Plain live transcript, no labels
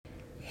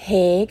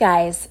Hey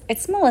guys,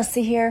 it's Melissa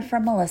here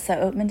from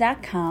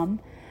melissaoatman.com.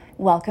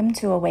 Welcome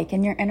to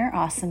Awaken Your Inner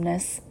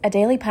Awesomeness, a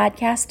daily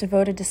podcast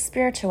devoted to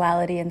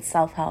spirituality and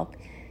self-help.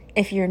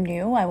 If you're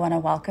new, I want to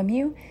welcome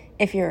you.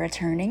 If you're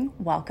returning,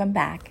 welcome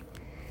back.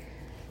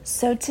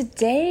 So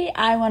today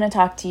I want to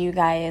talk to you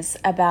guys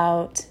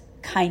about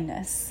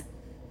kindness.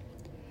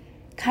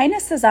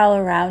 Kindness is all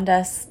around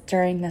us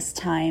during this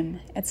time.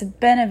 It's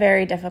been a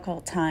very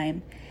difficult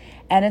time.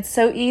 And it's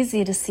so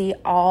easy to see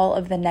all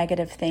of the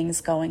negative things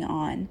going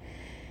on.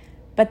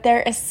 But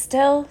there is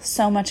still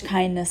so much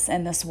kindness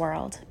in this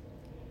world.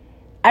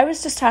 I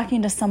was just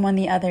talking to someone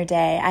the other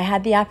day. I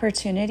had the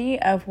opportunity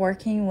of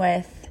working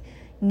with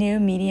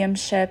new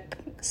mediumship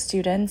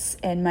students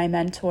in my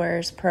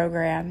mentor's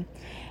program.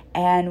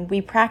 And we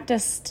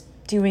practiced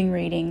doing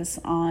readings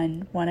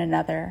on one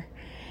another.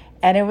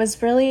 And it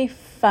was really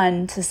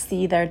fun to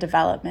see their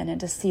development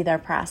and to see their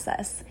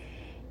process.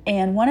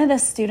 And one of the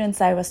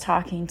students I was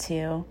talking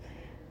to,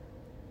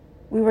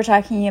 we were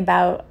talking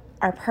about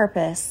our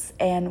purpose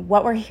and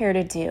what we're here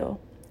to do.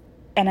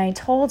 And I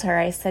told her,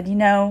 I said,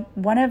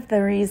 one of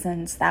the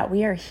reasons that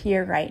we are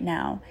here right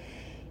now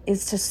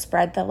is to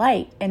spread the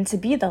light and to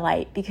be the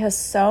light, because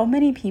so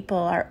many people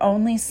are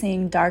only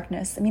seeing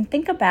darkness. I mean,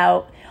 think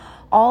about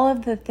all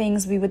of the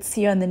things we would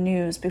see on the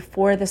news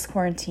before this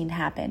quarantine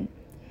happened.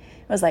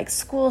 It was like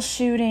school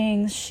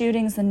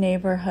shootings in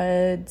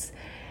neighborhoods.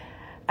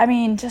 I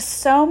mean, just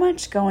so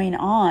much going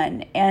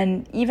on.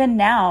 And even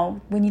now,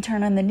 when you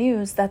turn on the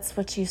news, that's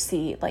what you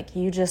see. Like,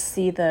 you just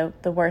see the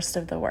worst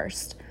of the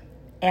worst.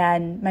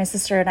 And my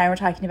sister and I were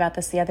talking about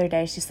this the other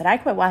day. She said, I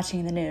quit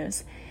watching the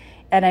news.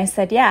 And I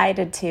said, yeah, I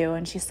did too.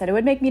 And she said, it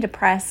would make me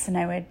depressed and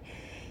I would,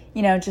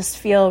 just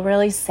feel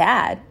really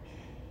sad.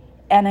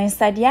 And I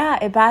said, yeah,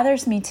 it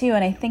bothers me too.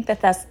 And I think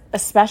that that's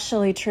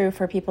especially true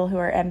for people who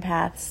are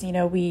empaths.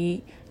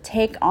 We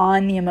take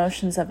on the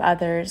emotions of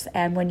others,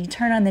 and when you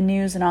turn on the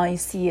news and all you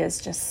see is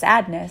just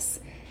sadness,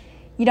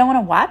 you don't want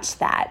to watch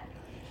that.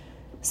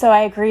 So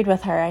I agreed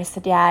with her. I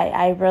said, yeah,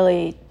 I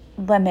really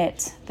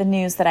limit the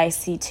news that I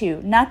see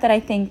too. Not that I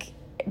think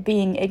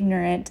being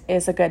ignorant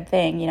is a good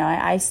thing.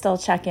 I still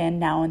check in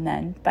now and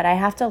then, but I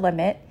have to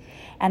limit,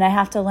 and I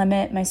have to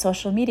limit my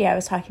social media. I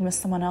was talking with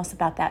someone else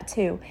about that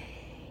too.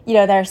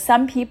 There are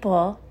some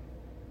people,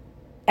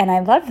 and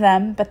I love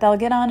them, but they'll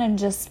get on and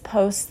just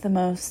post the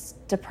most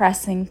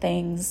depressing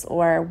things,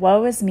 or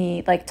woe is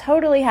me, like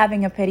totally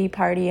having a pity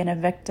party and a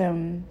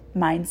victim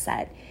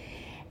mindset.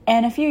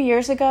 And a few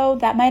years ago,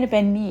 that might have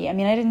been me. I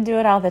mean, I didn't do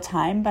it all the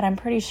time, but I'm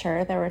pretty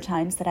sure there were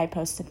times that I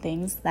posted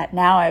things that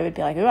now I would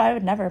be like, ooh, I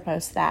would never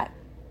post that.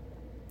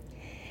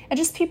 And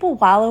just people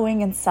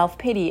wallowing in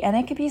self-pity. And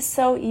it could be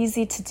so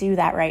easy to do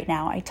that right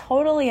now. I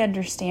totally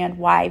understand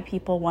why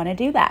people want to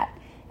do that.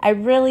 I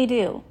really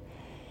do.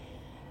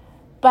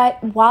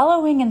 But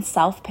wallowing in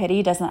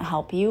self-pity doesn't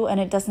help you, and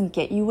it doesn't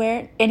get you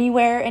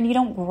anywhere, and you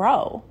don't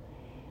grow.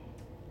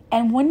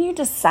 And when you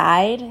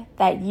decide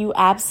that you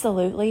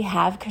absolutely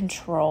have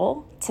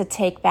control to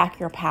take back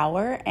your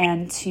power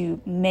and to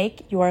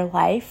make your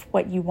life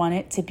what you want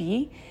it to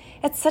be,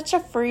 it's such a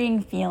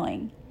freeing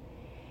feeling.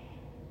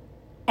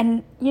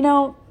 And,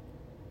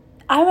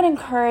 I would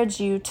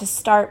encourage you to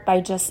start by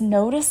just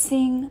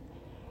noticing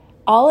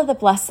all of the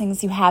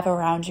blessings you have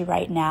around you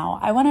right now.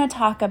 I want to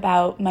talk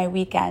about my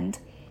weekend.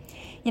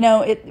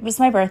 It was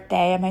my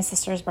birthday and my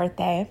sister's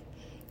birthday,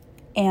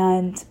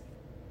 and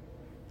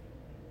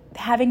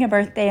having a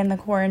birthday in the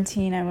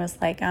quarantine, I was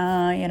like,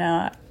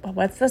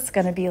 what's this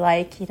going to be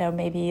like?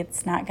 Maybe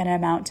it's not going to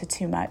amount to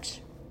too much.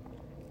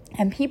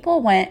 And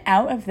people went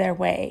out of their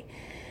way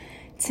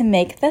to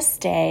make this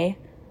day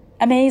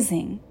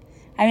amazing.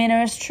 I mean,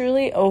 I was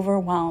truly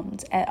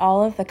overwhelmed at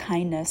all of the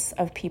kindness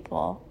of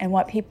people and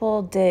what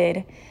people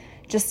did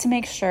just to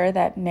make sure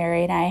that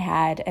Mary and I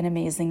had an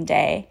amazing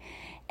day,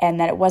 and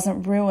that it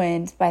wasn't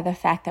ruined by the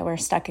fact that we're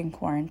stuck in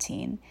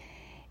quarantine.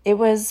 It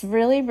was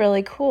really,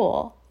 really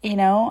cool.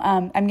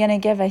 I'm going to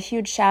give a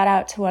huge shout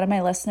out to one of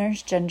my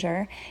listeners,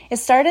 Ginger. It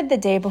started the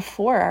day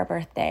before our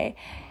birthday.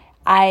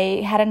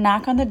 I had a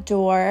knock on the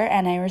door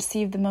and I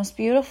received the most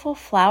beautiful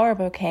flower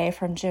bouquet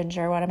from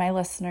Ginger, one of my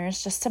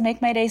listeners, just to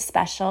make my day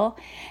special.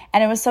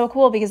 And it was so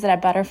cool because it had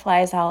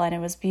butterflies all and it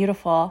was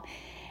beautiful.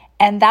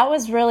 And that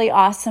was really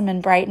awesome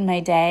and brightened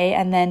my day.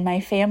 And then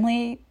my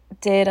family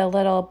did a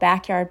little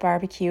backyard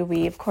barbecue.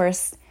 We, of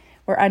course,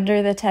 were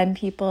under the 10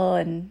 people,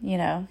 and,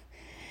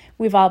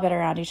 we've all been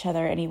around each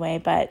other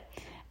anyway, but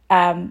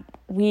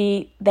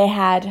they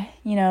had,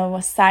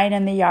 a sign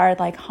in the yard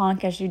like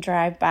honk as you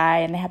drive by,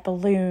 and they had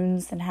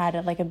balloons and had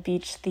a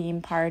beach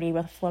theme party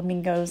with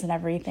flamingos and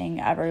everything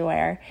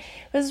everywhere.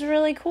 It was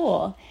really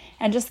cool.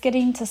 And just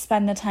getting to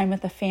spend the time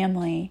with the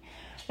family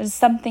was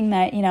something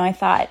that, I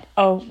thought,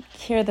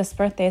 this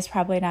birthday is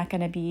probably not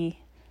going to be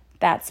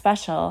that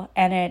special.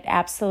 And it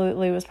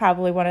absolutely was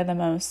probably one of the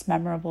most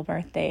memorable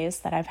birthdays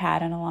that I've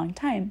had in a long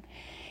time.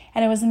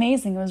 And it was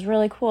amazing. It was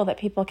really cool that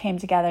people came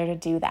together to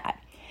do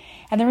that.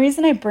 And the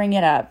reason I bring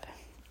it up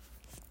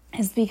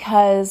is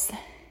because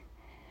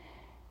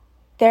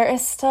there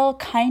is still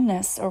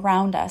kindness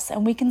around us,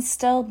 and we can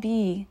still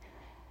be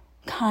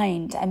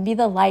kind and be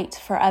the light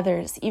for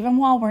others, even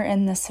while we're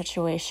in this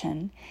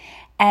situation.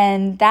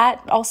 And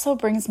that also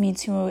brings me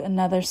to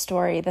another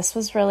story. This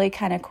was really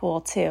kind of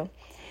cool too.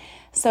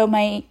 So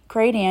my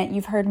great aunt,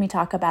 you've heard me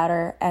talk about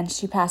her, and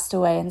she passed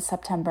away in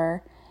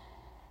September.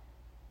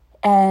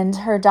 And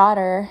her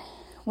daughter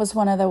was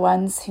one of the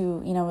ones who,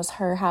 was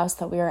her house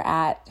that we were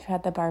at, who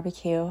had the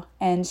barbecue.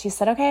 And she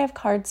said, okay, I have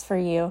cards for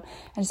you.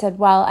 And she said,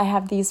 well, I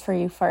have these for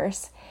you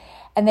first.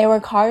 And they were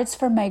cards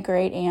from my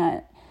great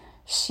aunt.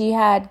 She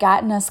had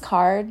gotten us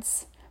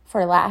cards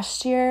for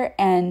last year,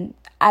 and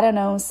I don't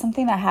know,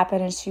 something that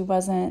happened and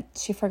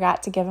she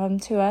forgot to give them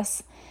to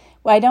us.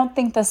 Well, I don't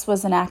think this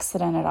was an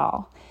accident at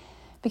all,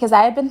 because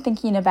I had been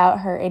thinking about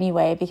her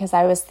anyway, because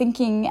I was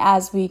thinking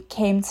as we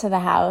came to the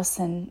house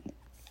and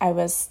I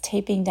was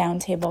taping down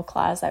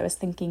tablecloths, I was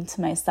thinking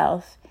to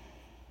myself,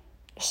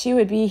 she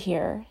would be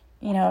here.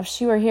 If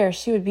she were here,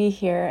 she would be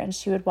here, and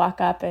she would walk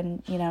up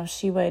and,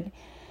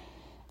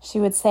 she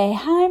would say,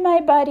 hi,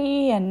 my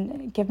buddy,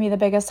 and give me the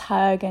biggest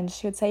hug. And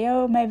she would say,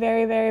 oh, my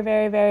very, very,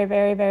 very, very,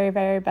 very, very,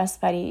 very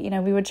best buddy.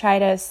 We would try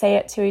to say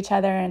it to each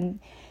other and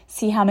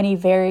see how many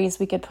veries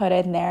we could put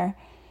in there.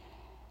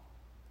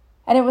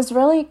 And it was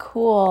really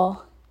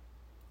cool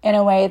in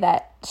a way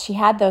that she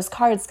had those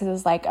cards, because it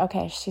was like,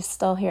 okay, she's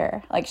still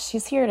here. Like,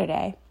 she's here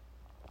today.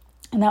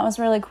 And that was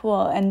really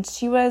cool. And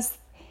she was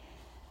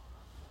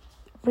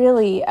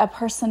really a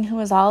person who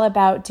was all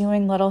about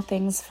doing little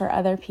things for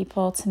other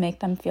people to make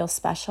them feel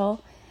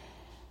special.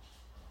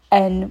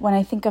 And when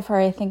I think of her,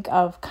 I think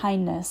of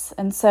kindness.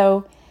 And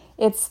so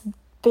it's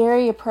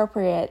very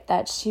appropriate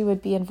that she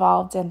would be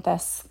involved in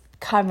this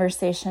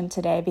conversation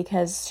today,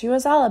 because she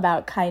was all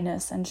about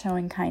kindness and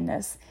showing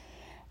kindness.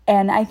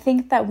 And I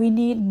think that we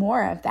need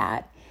more of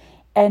that.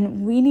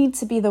 And we need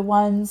to be the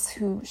ones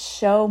who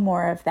show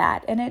more of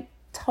that. And it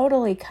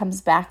totally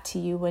comes back to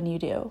you when you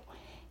do.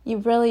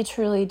 It really,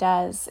 truly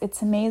does.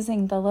 It's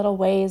amazing the little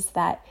ways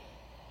that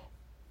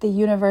the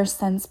universe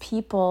sends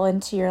people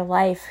into your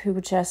life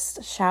who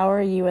just shower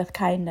you with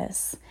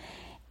kindness.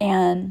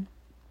 And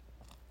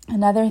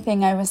another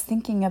thing I was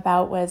thinking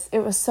about was, it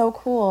was so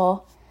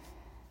cool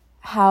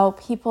how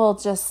people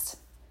just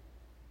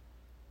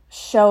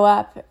show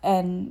up,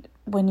 and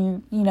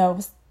when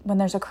when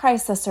there's a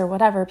crisis or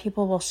whatever,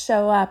 people will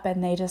show up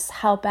and they just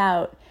help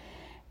out.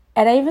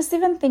 And I was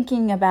even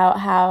thinking about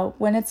how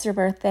when it's your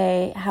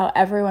birthday, how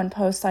everyone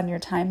posts on your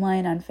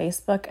timeline on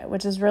Facebook,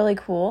 which is really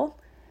cool.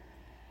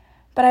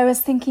 But I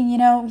was thinking,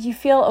 you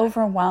feel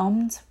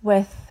overwhelmed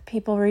with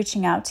people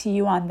reaching out to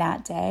you on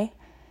that day.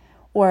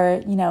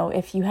 Or,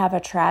 if you have a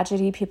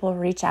tragedy, people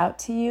reach out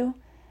to you.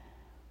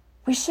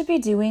 We should be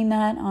doing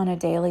that on a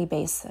daily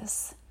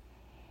basis.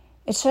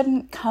 It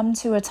shouldn't come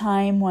to a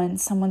time when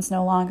someone's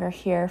no longer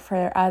here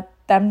for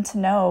them to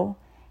know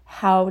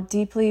how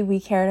deeply we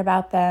cared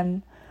about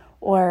them,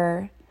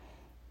 or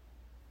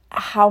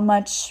how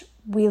much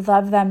we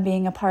love them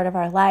being a part of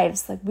our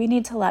lives. Like, we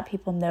need to let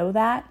people know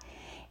that,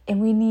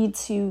 and we need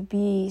to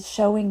be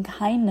showing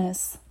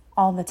kindness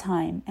all the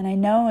time. And I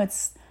know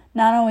it's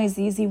not always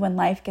easy when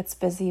life gets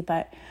busy,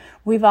 but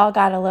we've all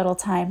got a little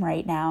time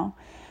right now.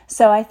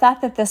 So I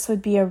thought that this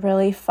would be a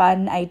really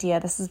fun idea.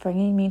 This is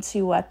bringing me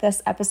to what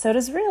this episode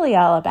is really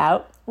all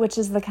about, which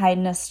is the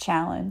kindness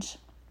challenge.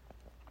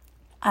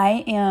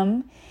 I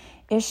am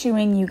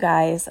issuing you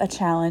guys a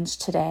challenge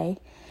today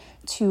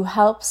to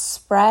help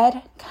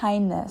spread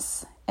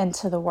kindness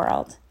into the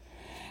world.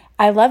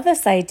 I love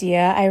this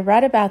idea. I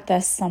read about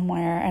this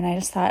somewhere, and I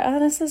just thought,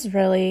 this is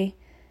really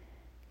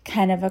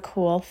kind of a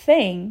cool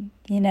thing.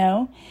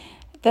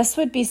 This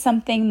would be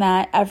something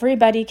that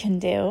everybody can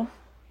do.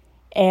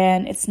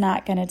 And it's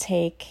not going to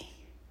take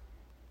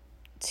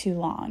too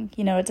long.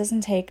 It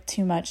doesn't take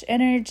too much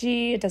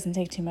energy. It doesn't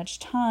take too much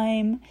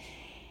time.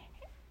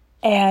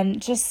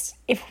 And just,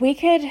 if we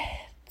could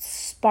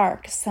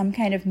spark some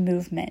kind of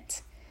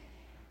movement,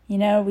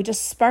 we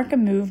just spark a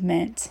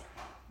movement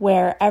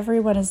where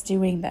everyone is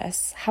doing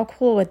this. How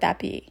cool would that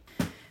be?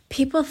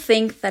 People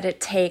think that it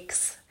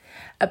takes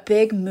a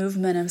big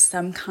movement of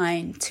some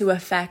kind to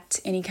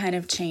affect any kind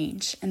of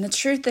change. And the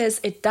truth is,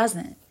 it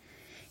doesn't.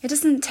 It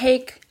doesn't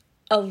take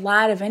a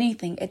lot of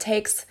anything. It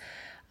takes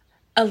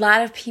a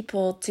lot of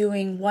people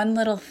doing one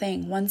little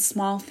thing, one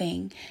small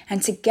thing,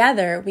 and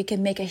together we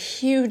can make a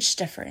huge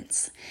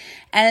difference.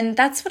 And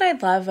that's what I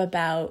love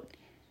about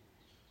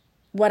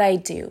what I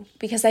do,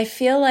 because I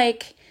feel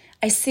like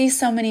I see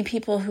so many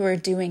people who are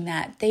doing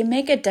that. They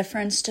make a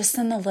difference just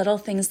in the little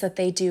things that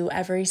they do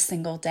every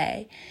single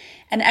day.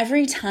 And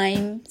every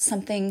time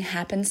something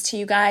happens to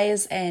you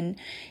guys, and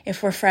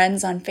if we're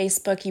friends on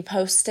Facebook, you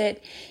post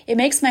it, it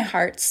makes my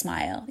heart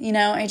smile.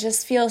 I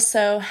just feel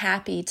so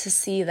happy to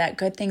see that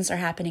good things are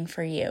happening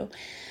for you.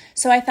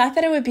 So I thought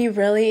that it would be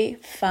really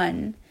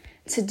fun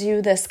to do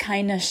this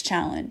kindness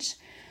challenge.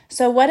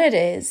 So what it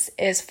is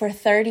for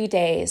 30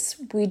 days,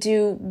 we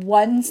do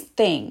one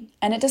thing,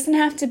 and it doesn't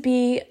have to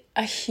be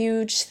a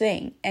huge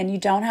thing, and you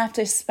don't have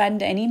to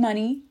spend any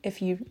money.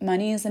 If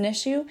money is an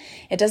issue,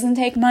 it doesn't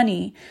take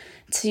money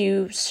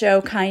to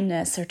show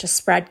kindness or to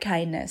spread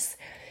kindness.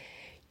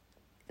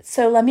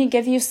 So let me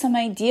give you some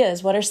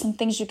ideas. What are some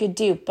things you could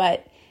do?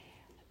 But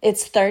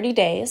it's 30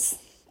 days,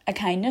 a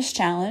kindness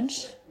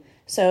challenge.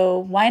 So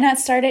why not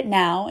start it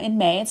now in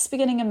May? It's the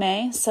beginning of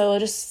May. So we'll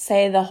just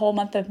say the whole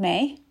month of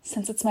May.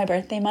 Since it's my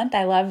birthday month,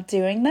 I love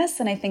doing this.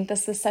 And I think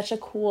this is such a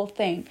cool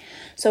thing.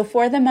 So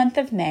for the month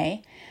of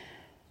May,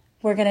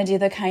 we're going to do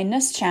the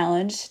kindness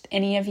challenge.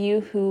 Any of you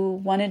who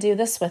want to do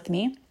this with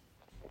me,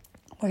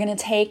 we're going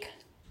to take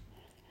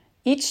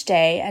each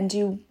day and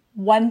do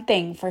one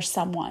thing for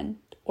someone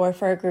or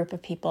for a group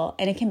of people.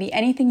 And it can be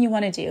anything you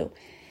want to do.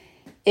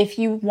 If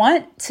you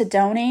want to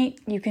donate,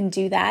 you can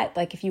do that.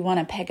 Like if you want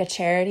to pick a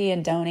charity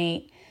and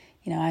donate,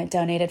 I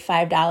donated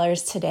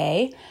 $5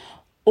 today.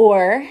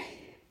 Or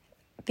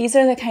these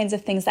are the kinds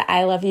of things that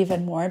I love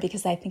even more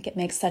because I think it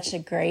makes such a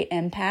great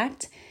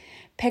impact.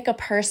 Pick a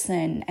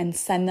person and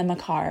send them a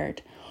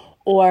card.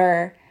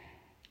 Or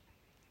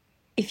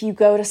if you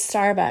go to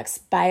Starbucks,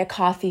 buy a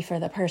coffee for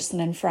the person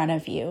in front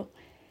of you.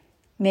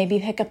 Maybe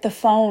pick up the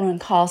phone and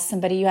call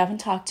somebody you haven't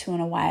talked to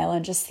in a while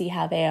and just see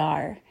how they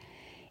are.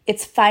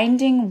 It's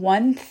finding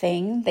one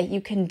thing that you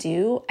can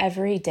do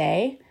every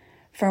day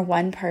for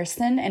one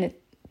person, and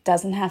it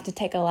doesn't have to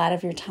take a lot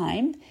of your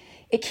time.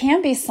 It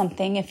can be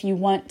something if you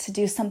want to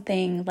do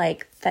something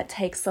like that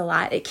takes a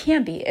lot. It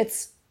can be.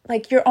 It's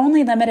like you're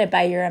only limited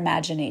by your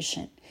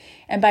imagination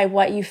and by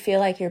what you feel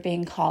like you're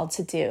being called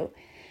to do.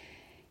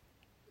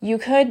 You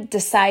could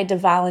decide to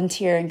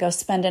volunteer and go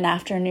spend an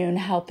afternoon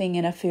helping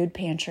in a food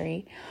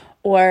pantry,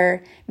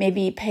 or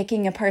maybe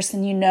picking a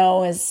person you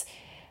know is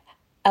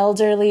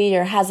elderly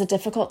or has a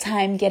difficult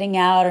time getting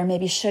out, or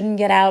maybe shouldn't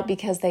get out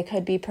because they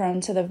could be prone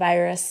to the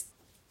virus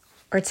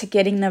or to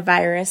getting the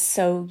virus.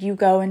 So you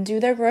go and do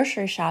their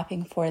grocery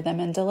shopping for them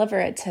and deliver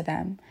it to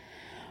them.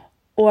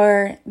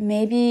 Or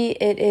maybe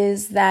it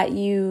is that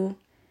you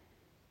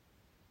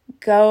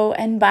go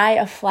and buy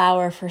a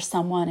flower for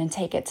someone and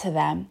take it to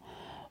them.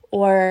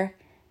 Or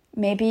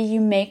maybe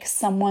you make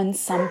someone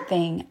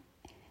something.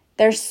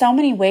 There's so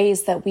many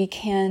ways that we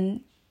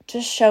can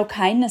just show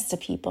kindness to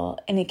people,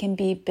 and it can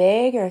be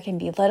big or it can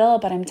be little,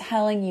 but I'm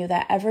telling you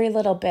that every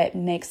little bit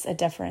makes a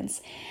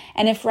difference.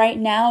 And if right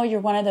now you're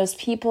one of those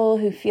people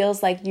who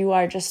feels like you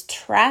are just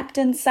trapped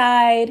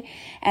inside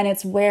and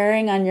it's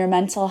wearing on your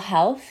mental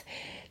health,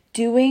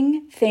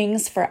 doing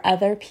things for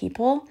other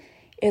people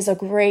is a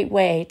great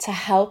way to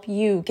help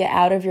you get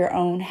out of your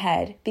own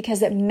head,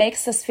 because it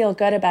makes us feel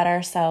good about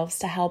ourselves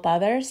to help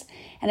others,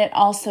 and it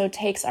also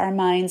takes our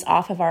minds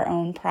off of our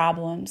own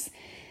problems.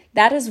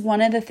 That is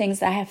one of the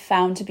things I have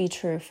found to be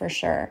true for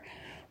sure.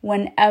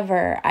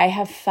 Whenever I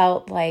have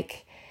felt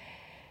like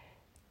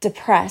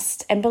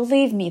depressed, and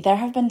believe me, there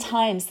have been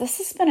times, this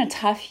has been a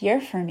tough year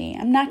for me.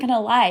 I'm not going to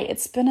lie,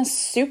 it's been a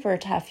super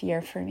tough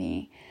year for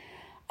me.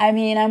 I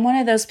mean, I'm one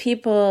of those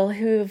people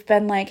who've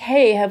been like,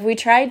 hey, have we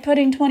tried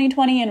putting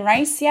 2020 in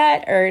rice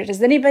yet? Or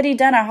has anybody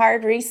done a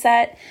hard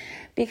reset?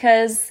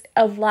 Because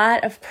a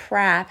lot of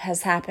crap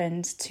has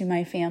happened to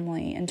my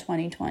family in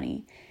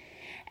 2020.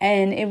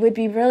 And it would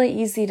be really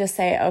easy to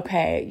say,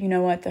 okay, you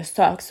know what, this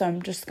sucks, so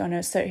I'm just going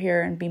to sit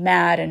here and be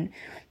mad and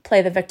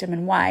play the victim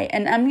and why.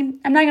 And I mean,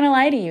 I'm not going to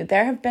lie to you.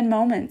 There have been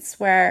moments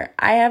where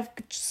I have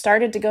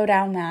started to go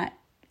down that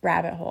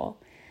rabbit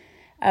hole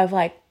of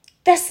like,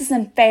 this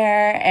isn't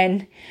fair,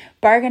 and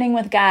bargaining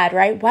with God,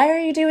 right? Why are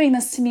you doing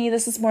this to me?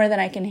 This is more than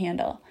I can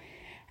handle.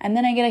 And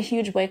then I get a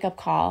huge wake-up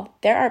call.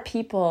 There are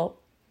people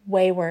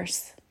way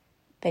worse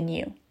than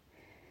you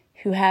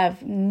who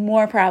have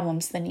more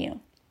problems than you.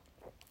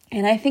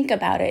 And I think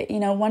about it.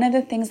 One of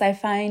the things I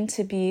find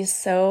to be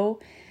so,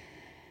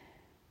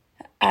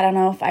 I don't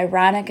know if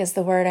ironic is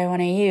the word I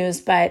want to use,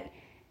 but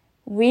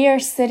we are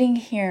sitting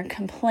here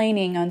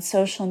complaining on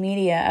social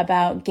media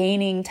about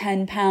gaining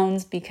 10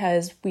 pounds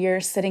because we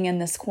are sitting in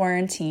this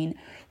quarantine.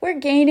 We're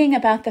gaining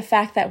about the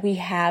fact that we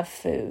have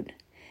food.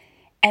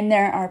 And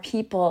there are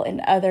people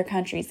in other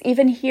countries,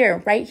 even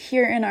here, right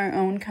here in our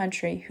own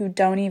country, who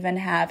don't even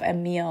have a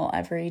meal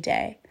every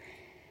day.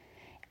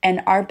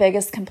 And our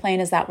biggest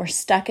complaint is that we're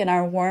stuck in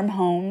our warm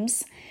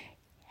homes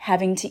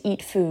having to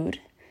eat food.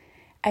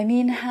 I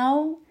mean,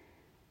 how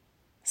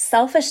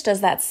selfish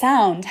does that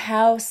sound?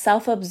 How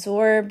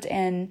self-absorbed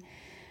and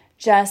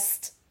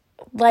just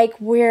like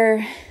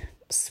we're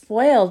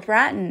spoiled,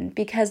 rotten,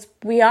 because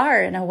we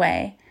are in a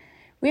way.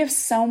 We have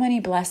so many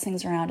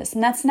blessings around us.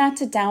 And that's not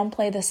to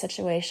downplay the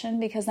situation,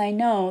 because I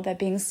know that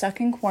being stuck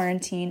in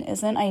quarantine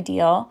isn't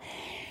ideal.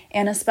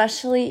 And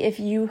especially if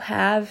you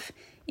have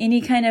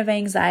any kind of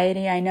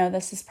anxiety, I know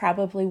this is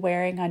probably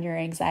wearing on your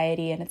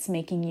anxiety and it's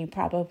making you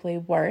probably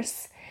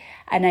worse.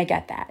 And I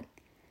get that.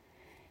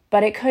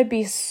 But it could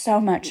be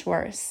so much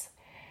worse.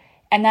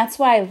 And that's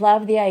why I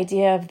love the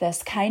idea of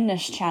this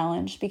kindness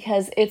challenge,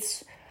 because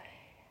it's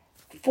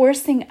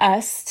forcing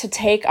us to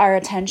take our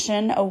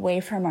attention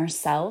away from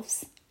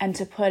ourselves and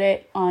to put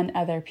it on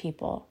other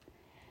people.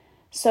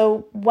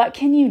 So what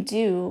can you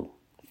do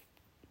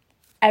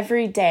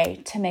every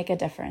day to make a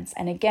difference?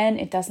 And again,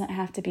 it doesn't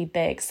have to be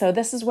big. So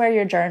this is where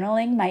your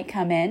journaling might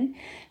come in.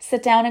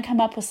 Sit down and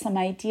come up with some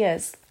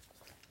ideas.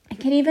 It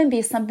can even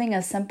be something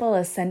as simple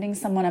as sending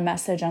someone a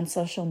message on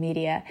social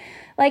media.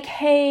 Like,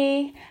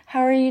 hey, how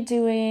are you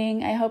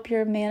doing? I hope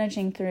you're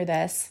managing through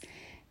this.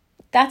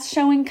 That's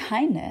showing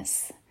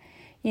kindness,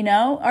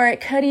 Or it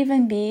could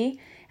even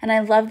be, and I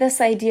love this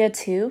idea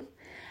too,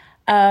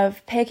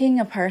 of picking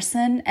a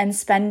person and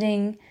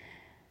spending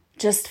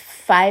just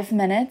 5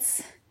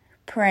 minutes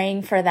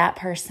praying for that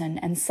person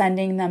and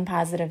sending them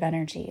positive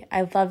energy.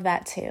 I love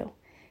that too,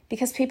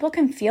 because people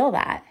can feel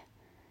that.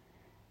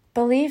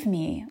 Believe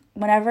me,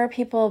 whenever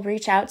people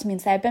reach out to me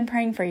and say, I've been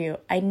praying for you,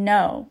 I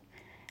know,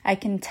 I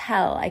can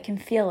tell, I can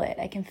feel it.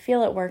 I can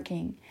feel it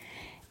working.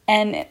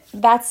 And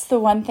that's the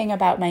one thing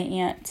about my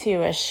aunt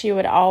too, is she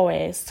would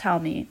always tell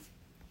me,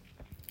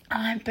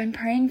 I've been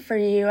praying for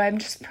you. I'm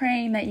just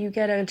praying that you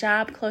get a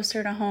job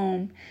closer to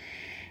home.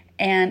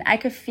 And I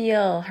could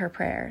feel her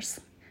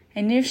prayers.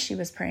 I knew she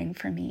was praying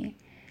for me.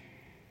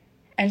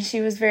 And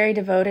she was very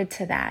devoted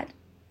to that.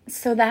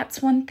 So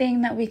that's one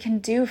thing that we can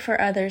do for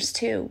others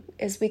too,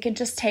 is we can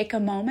just take a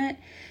moment.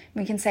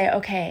 We can say,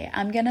 okay,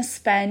 I'm going to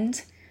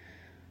spend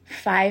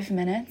 5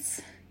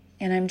 minutes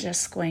and I'm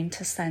just going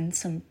to send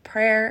some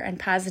prayer and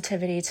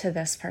positivity to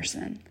this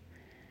person.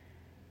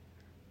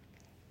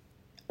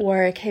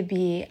 Or it could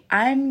be,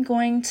 I'm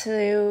going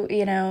to,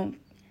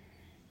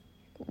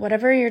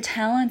 whatever your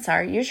talents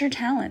are, use your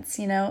talents,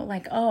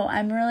 like, oh,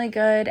 I'm really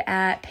good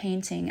at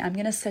painting. I'm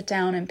going to sit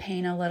down and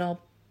paint a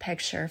little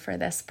picture for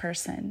this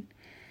person.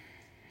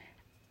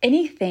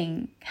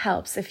 Anything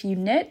helps. If you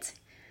knit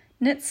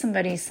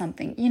somebody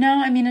something,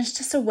 it's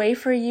just a way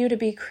for you to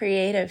be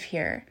creative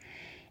here.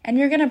 And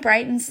you're going to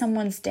brighten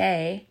someone's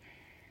day.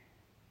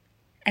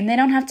 And they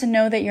don't have to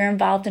know that you're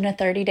involved in a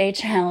 30-day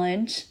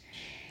challenge,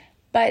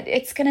 but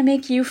it's going to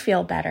make you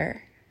feel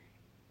better.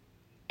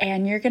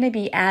 And you're going to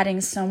be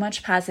adding so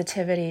much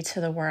positivity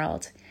to the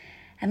world.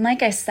 And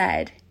like I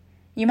said,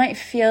 you might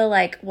feel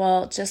like,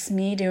 well, just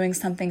me doing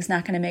something's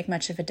not going to make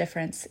much of a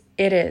difference.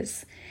 It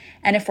is.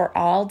 And if we're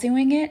all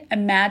doing it,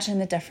 imagine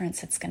the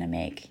difference it's going to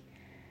make.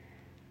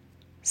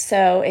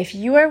 So if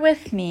you are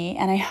with me,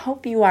 and I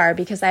hope you are,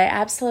 because I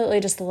absolutely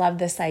just love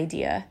this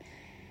idea,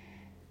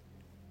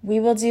 we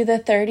will do the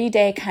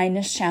 30-day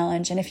kindness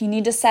challenge. And if you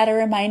need to set a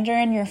reminder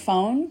in your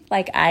phone,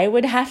 like I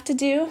would have to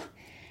do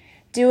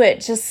it.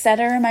 Just set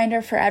a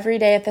reminder for every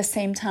day at the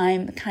same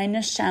time, the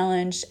kindness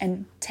challenge,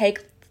 and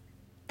take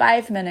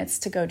 5 minutes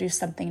to go do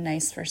something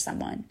nice for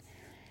someone.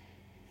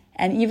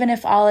 And even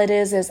if all it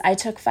is I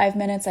took 5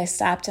 minutes, I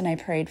stopped and I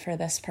prayed for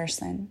this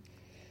person.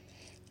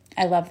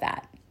 I love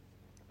that.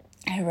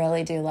 I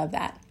really do love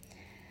that.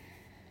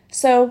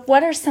 So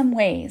what are some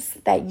ways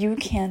that you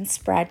can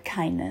spread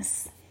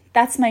kindness?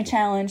 That's my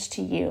challenge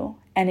to you.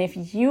 And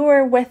if you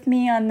are with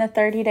me on the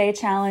 30-day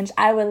challenge,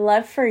 I would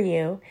love for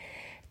you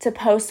to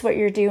post what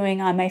you're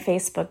doing on my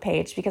Facebook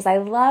page, because I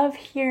love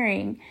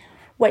hearing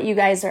what you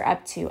guys are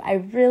up to. I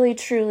really,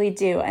 truly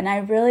do. And I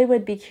really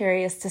would be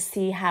curious to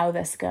see how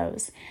this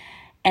goes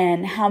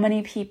and how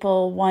many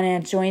people want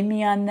to join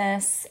me on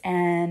this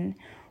and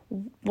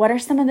what are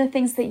some of the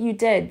things that you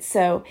did.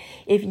 So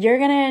if you're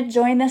going to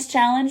join this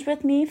challenge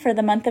with me for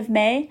the month of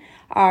May,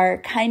 our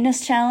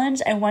kindness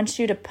challenge, I want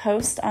you to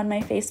post on my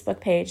Facebook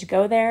page.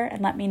 Go there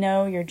and let me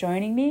know you're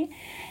joining me.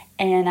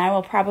 And I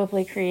will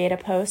probably create a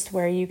post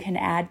where you can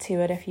add to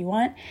it if you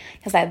want,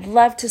 because I'd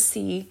love to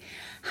see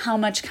how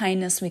much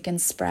kindness we can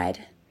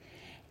spread.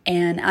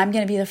 And I'm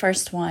going to be the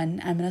first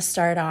one. I'm going to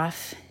start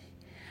off.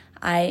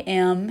 I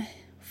am,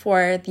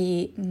 for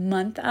the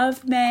month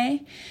of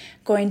May,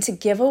 going to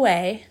give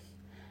away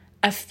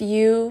a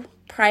few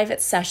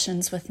private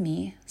sessions with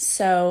me.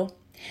 So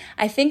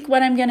I think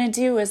what I'm going to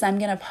do is I'm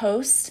going to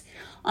post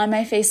on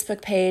my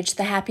Facebook page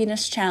the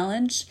happiness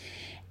challenge.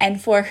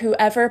 And for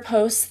whoever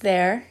posts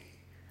there,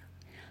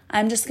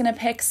 I'm just going to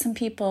pick some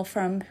people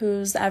from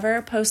who's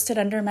ever posted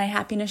under my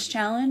happiness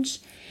challenge,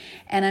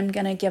 and I'm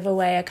going to give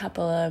away a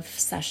couple of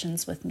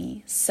sessions with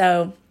me.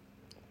 So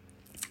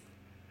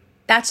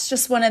that's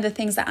just one of the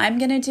things that I'm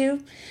going to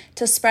do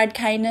to spread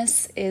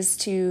kindness, is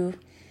to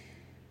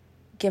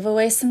give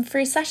away some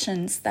free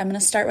sessions. I'm going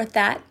to start with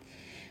that,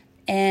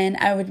 and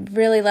I would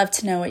really love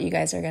to know what you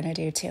guys are going to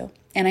do too.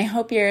 And I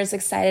hope you're as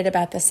excited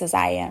about this as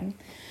I am.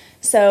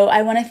 So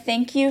I want to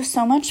thank you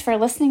so much for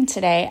listening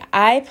today.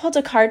 I pulled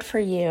a card for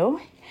you,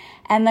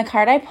 and the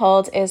card I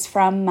pulled is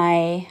from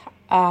my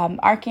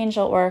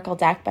Archangel Oracle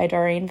deck by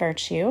Doreen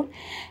Virtue,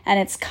 and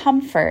it's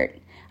Comfort,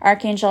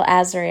 Archangel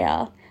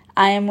Azrael.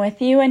 I am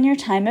with you in your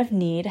time of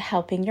need,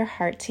 helping your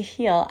heart to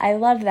heal. I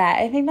love that.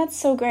 I think that's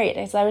so great.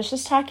 As I was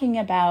just talking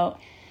about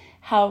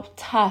how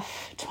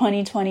tough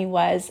 2020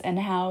 was, and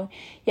how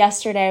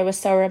yesterday I was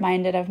so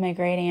reminded of my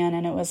great aunt,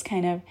 and it was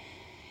kind of,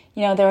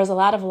 there was a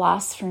lot of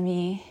loss for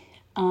me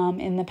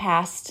in the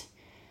past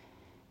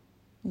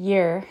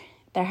year.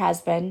 There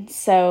has been.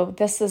 So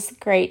this is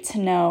great to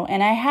know.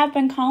 And I have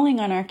been calling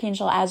on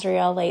Archangel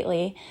Azrael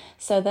lately.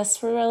 So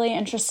this was really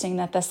interesting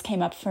that this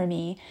came up for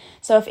me.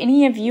 So if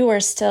any of you are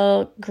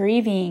still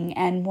grieving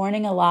and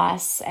mourning a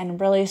loss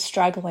and really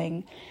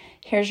struggling,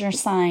 here's your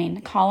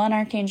sign. Call on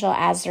Archangel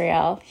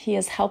Azrael. He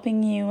is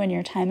helping you in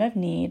your time of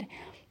need.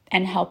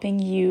 and helping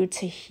you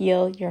to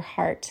heal your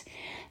heart.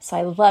 So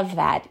I love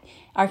that.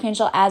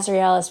 Archangel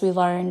Azrael, as we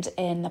learned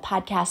in the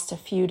podcast a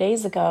few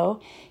days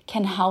ago,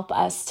 can help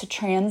us to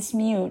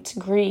transmute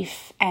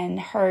grief and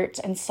hurt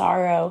and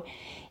sorrow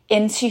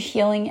into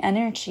healing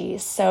energy.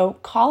 So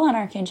call on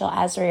Archangel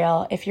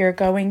Azrael if you're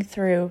going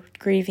through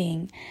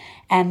grieving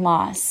and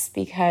loss,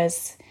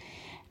 because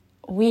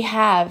we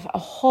have a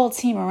whole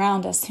team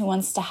around us who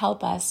wants to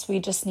help us. We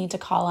just need to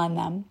call on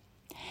them.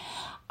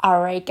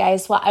 All right,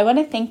 guys. Well, I want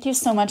to thank you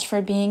so much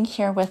for being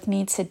here with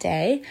me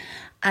today.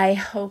 I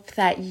hope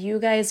that you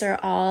guys are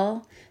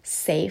all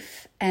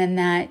safe and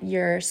that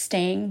you're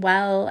staying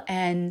well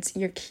and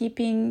you're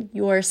keeping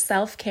your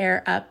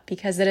self-care up,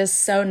 because it is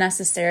so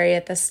necessary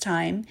at this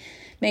time.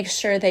 Make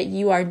sure that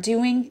you are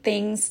doing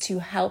things to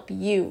help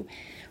you,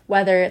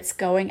 whether it's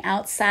going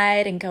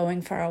outside and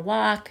going for a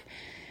walk,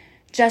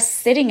 just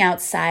sitting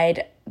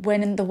outside.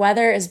 When the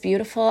weather is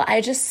beautiful,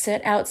 I just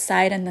sit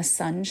outside in the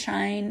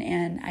sunshine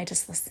and I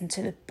just listen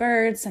to the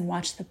birds and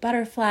watch the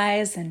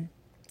butterflies, and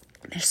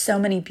there's so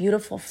many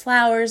beautiful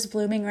flowers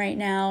blooming right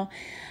now.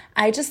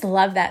 I just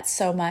love that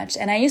so much.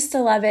 And I used to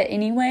love it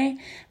anyway,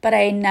 but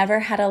I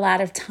never had a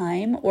lot of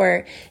time,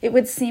 or it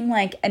would seem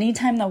like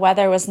anytime the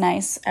weather was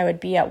nice, I would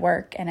be at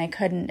work and I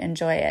couldn't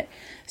enjoy it.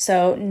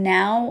 So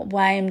now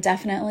I'm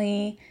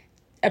definitely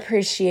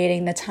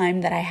appreciating the time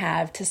that I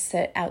have to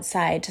sit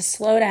outside, to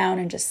slow down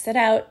and just sit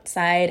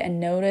outside and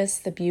notice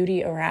the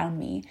beauty around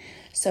me.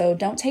 So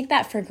don't take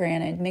that for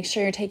granted. Make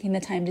sure you're taking the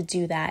time to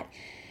do that.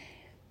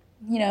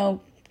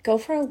 Go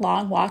for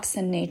long walks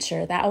in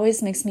nature. That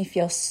always makes me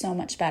feel so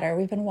much better.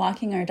 We've been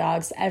walking our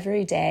dogs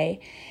every day.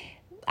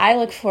 I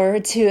look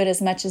forward to it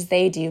as much as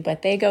they do,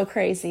 but they go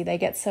crazy. They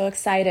get so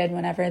excited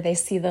whenever they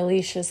see the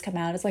leashes come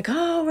out. It's like,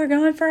 oh, we're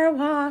going for a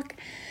walk.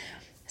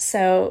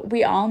 So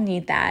we all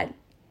need that.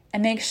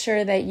 And make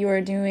sure that you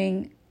are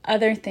doing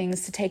other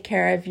things to take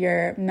care of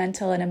your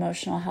mental and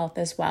emotional health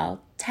as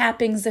well.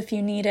 Tappings if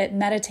you need it,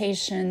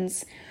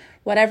 meditations,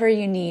 whatever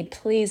you need,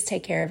 please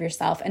take care of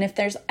yourself. And if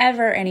there's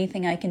ever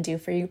anything I can do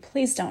for you,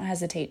 please don't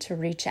hesitate to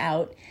reach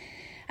out.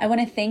 I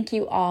want to thank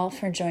you all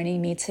for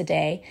joining me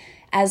today.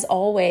 As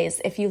always,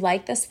 if you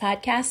like this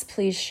podcast,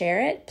 please share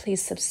it. Please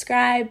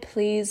subscribe.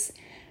 Please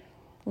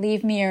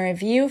leave me a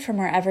review from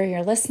wherever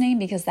you're listening,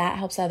 because that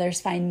helps others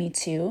find me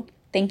too.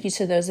 Thank you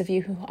to those of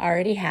you who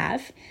already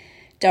have.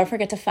 Don't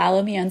forget to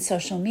follow me on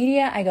social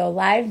media. I go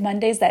live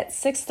Mondays at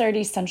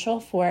 6:30 Central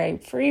for a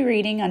free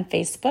reading on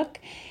Facebook,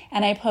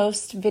 and I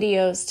post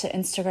videos to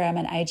Instagram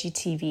and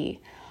IGTV.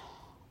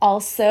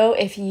 Also,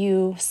 if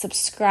you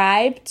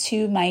subscribe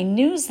to my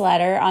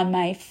newsletter on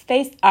my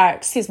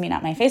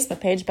not my Facebook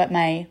page, but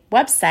my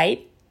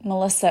website,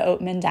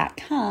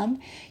 melissaoatman.com,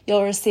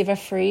 you'll receive a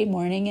free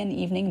morning and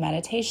evening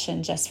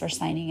meditation just for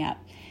signing up.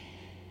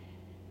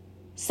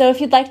 So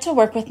if you'd like to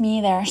work with me,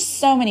 there are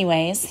so many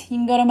ways. You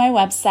can go to my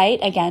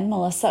website, again,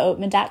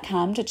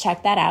 melissaoatman.com, to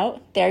check that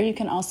out. There you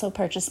can also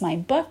purchase my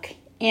book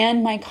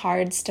and my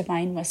cards,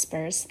 Divine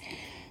Whispers.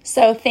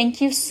 So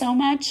thank you so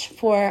much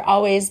for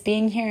always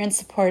being here and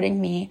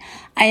supporting me.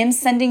 I am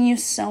sending you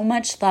so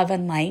much love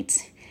and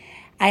light.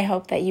 I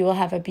hope that you will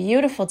have a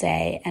beautiful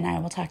day, and I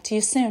will talk to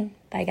you soon.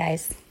 Bye,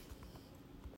 guys.